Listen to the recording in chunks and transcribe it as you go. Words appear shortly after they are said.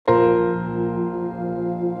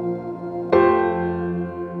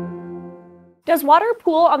Does water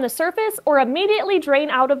pool on the surface or immediately drain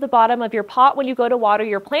out of the bottom of your pot when you go to water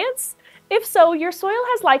your plants? If so, your soil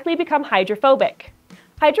has likely become hydrophobic.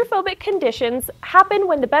 Hydrophobic conditions happen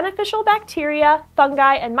when the beneficial bacteria,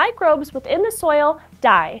 fungi, and microbes within the soil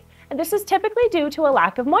die, and this is typically due to a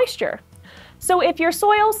lack of moisture. So if your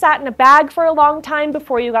soil sat in a bag for a long time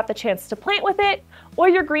before you got the chance to plant with it, or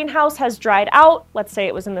your greenhouse has dried out, let's say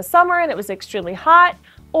it was in the summer and it was extremely hot,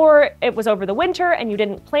 or it was over the winter and you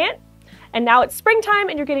didn't plant, and now it's springtime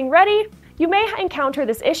and you're getting ready, you may encounter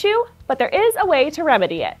this issue, but there is a way to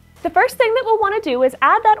remedy it. The first thing that we'll want to do is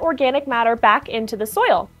add that organic matter back into the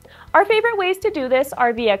soil. Our favorite ways to do this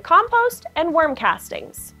are via compost and worm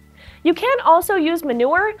castings. You can also use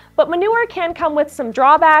manure, but manure can come with some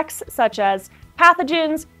drawbacks such as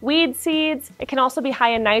pathogens, weed seeds. It can also be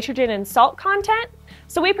high in nitrogen and salt content.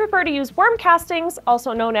 So we prefer to use worm castings,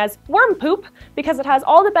 also known as worm poop, because it has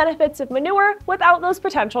all the benefits of manure without those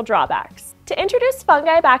potential drawbacks. To introduce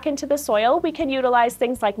fungi back into the soil, we can utilize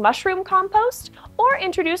things like mushroom compost or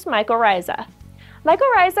introduce mycorrhiza.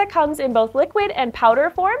 Mycorrhiza comes in both liquid and powder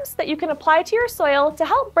forms that you can apply to your soil to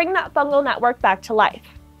help bring that fungal network back to life.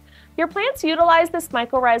 Your plants utilize this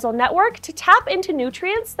mycorrhizal network to tap into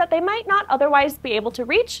nutrients that they might not otherwise be able to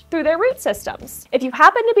reach through their root systems. If you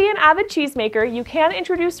happen to be an avid cheesemaker, you can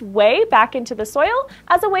introduce whey back into the soil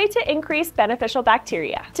as a way to increase beneficial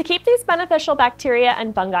bacteria. To keep these beneficial bacteria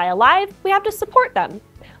and fungi alive, we have to support them.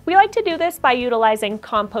 We like to do this by utilizing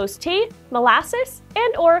compost tea, molasses,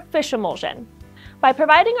 and/or fish emulsion. By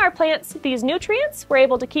providing our plants these nutrients, we're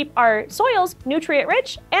able to keep our soils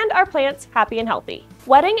nutrient-rich and our plants happy and healthy.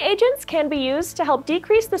 Wetting agents can be used to help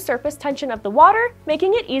decrease the surface tension of the water,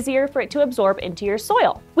 making it easier for it to absorb into your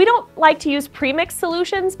soil. We don't like to use premixed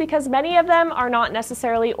solutions because many of them are not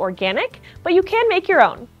necessarily organic, but you can make your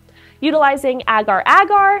own. Utilizing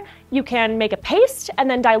agar-agar, you can make a paste and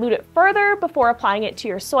then dilute it further before applying it to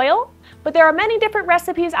your soil. But there are many different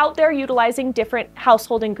recipes out there utilizing different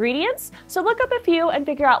household ingredients, so look up a few and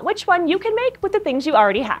figure out which one you can make with the things you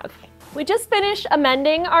already have. We just finished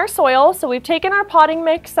amending our soil, so we've taken our potting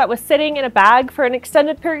mix that was sitting in a bag for an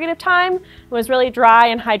extended period of time. It was really dry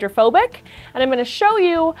and hydrophobic, and I'm going to show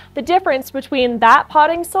you the difference between that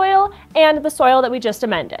potting soil and the soil that we just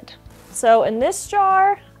amended. So in this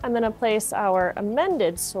jar, I'm going to place our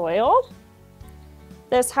amended soil.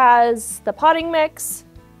 This has the potting mix,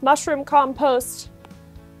 mushroom compost,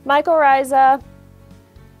 mycorrhiza,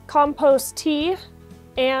 compost tea,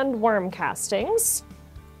 and worm castings.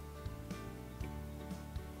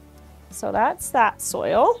 So that's that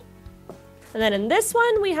soil. And then in this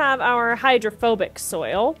one, we have our hydrophobic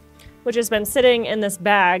soil, which has been sitting in this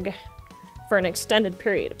bag for an extended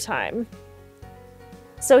period of time.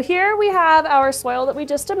 So here we have our soil that we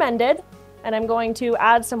just amended, and I'm going to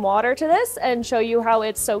add some water to this and show you how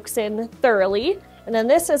it soaks in thoroughly. And then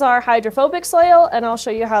this is our hydrophobic soil, and I'll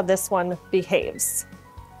show you how this one behaves.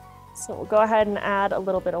 So we'll go ahead and add a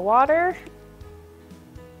little bit of water.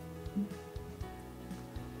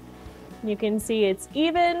 You can see it's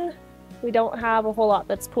even. We don't have a whole lot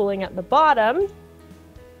that's pooling at the bottom.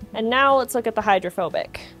 And now let's look at the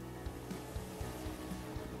hydrophobic.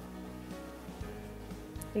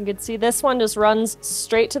 You can see this one just runs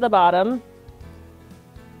straight to the bottom,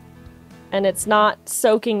 and it's not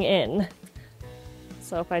soaking in.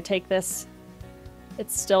 So if I take this,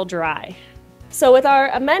 it's still dry. So with our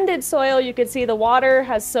amended soil, you can see the water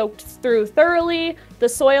has soaked through thoroughly. The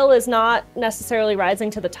soil is not necessarily rising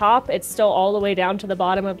to the top. It's still all the way down to the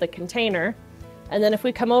bottom of the container. And then if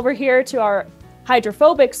we come over here to our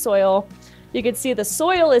hydrophobic soil, you can see the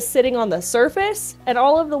soil is sitting on the surface and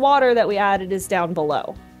all of the water that we added is down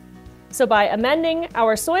below. So by amending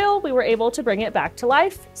our soil, we were able to bring it back to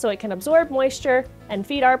life so it can absorb moisture and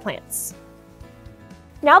feed our plants.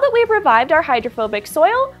 Now that we've revived our hydrophobic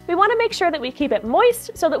soil, we want to make sure that we keep it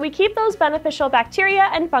moist so that we keep those beneficial bacteria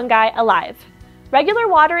and fungi alive. Regular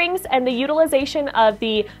waterings and the utilization of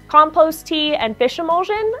the compost tea and fish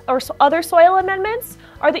emulsion or other soil amendments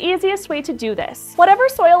are the easiest way to do this. Whatever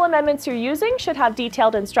soil amendments you're using should have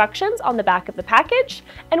detailed instructions on the back of the package,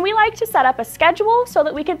 and we like to set up a schedule so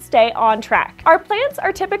that we can stay on track. Our plants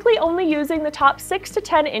are typically only using the top 6 to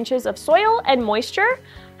 10 inches of soil and moisture.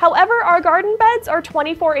 However, our garden beds are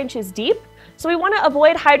 24 inches deep, so we want to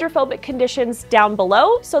avoid hydrophobic conditions down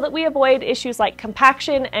below so that we avoid issues like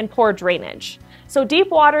compaction and poor drainage. So deep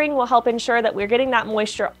watering will help ensure that we're getting that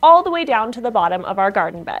moisture all the way down to the bottom of our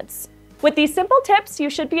garden beds. With these simple tips, you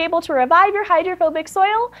should be able to revive your hydrophobic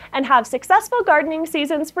soil and have successful gardening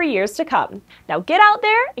seasons for years to come. Now get out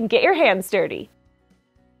there and get your hands dirty.